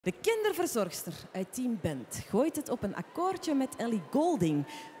De kinderverzorgster uit Team Bent gooit het op een akkoordje met Ellie Gounding,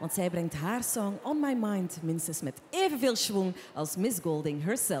 want zij brengt haar song On My Mind minstens met evenveel schwung als Miss Golding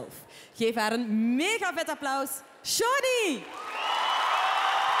herself. Geef haar een mega vet applaus, Shauni!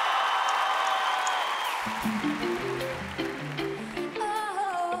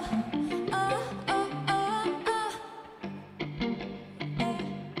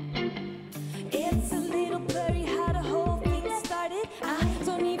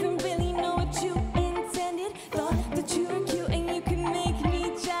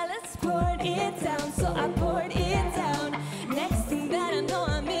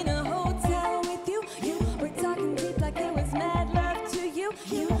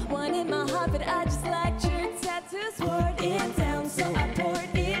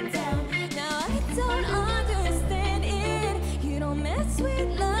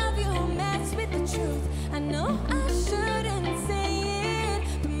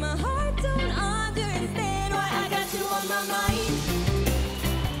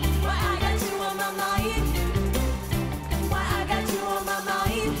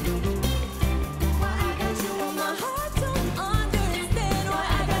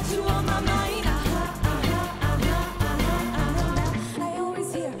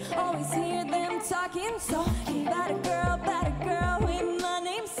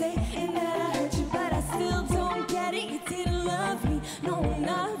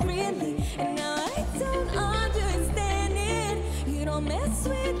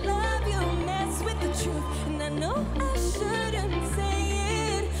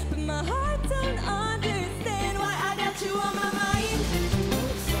 You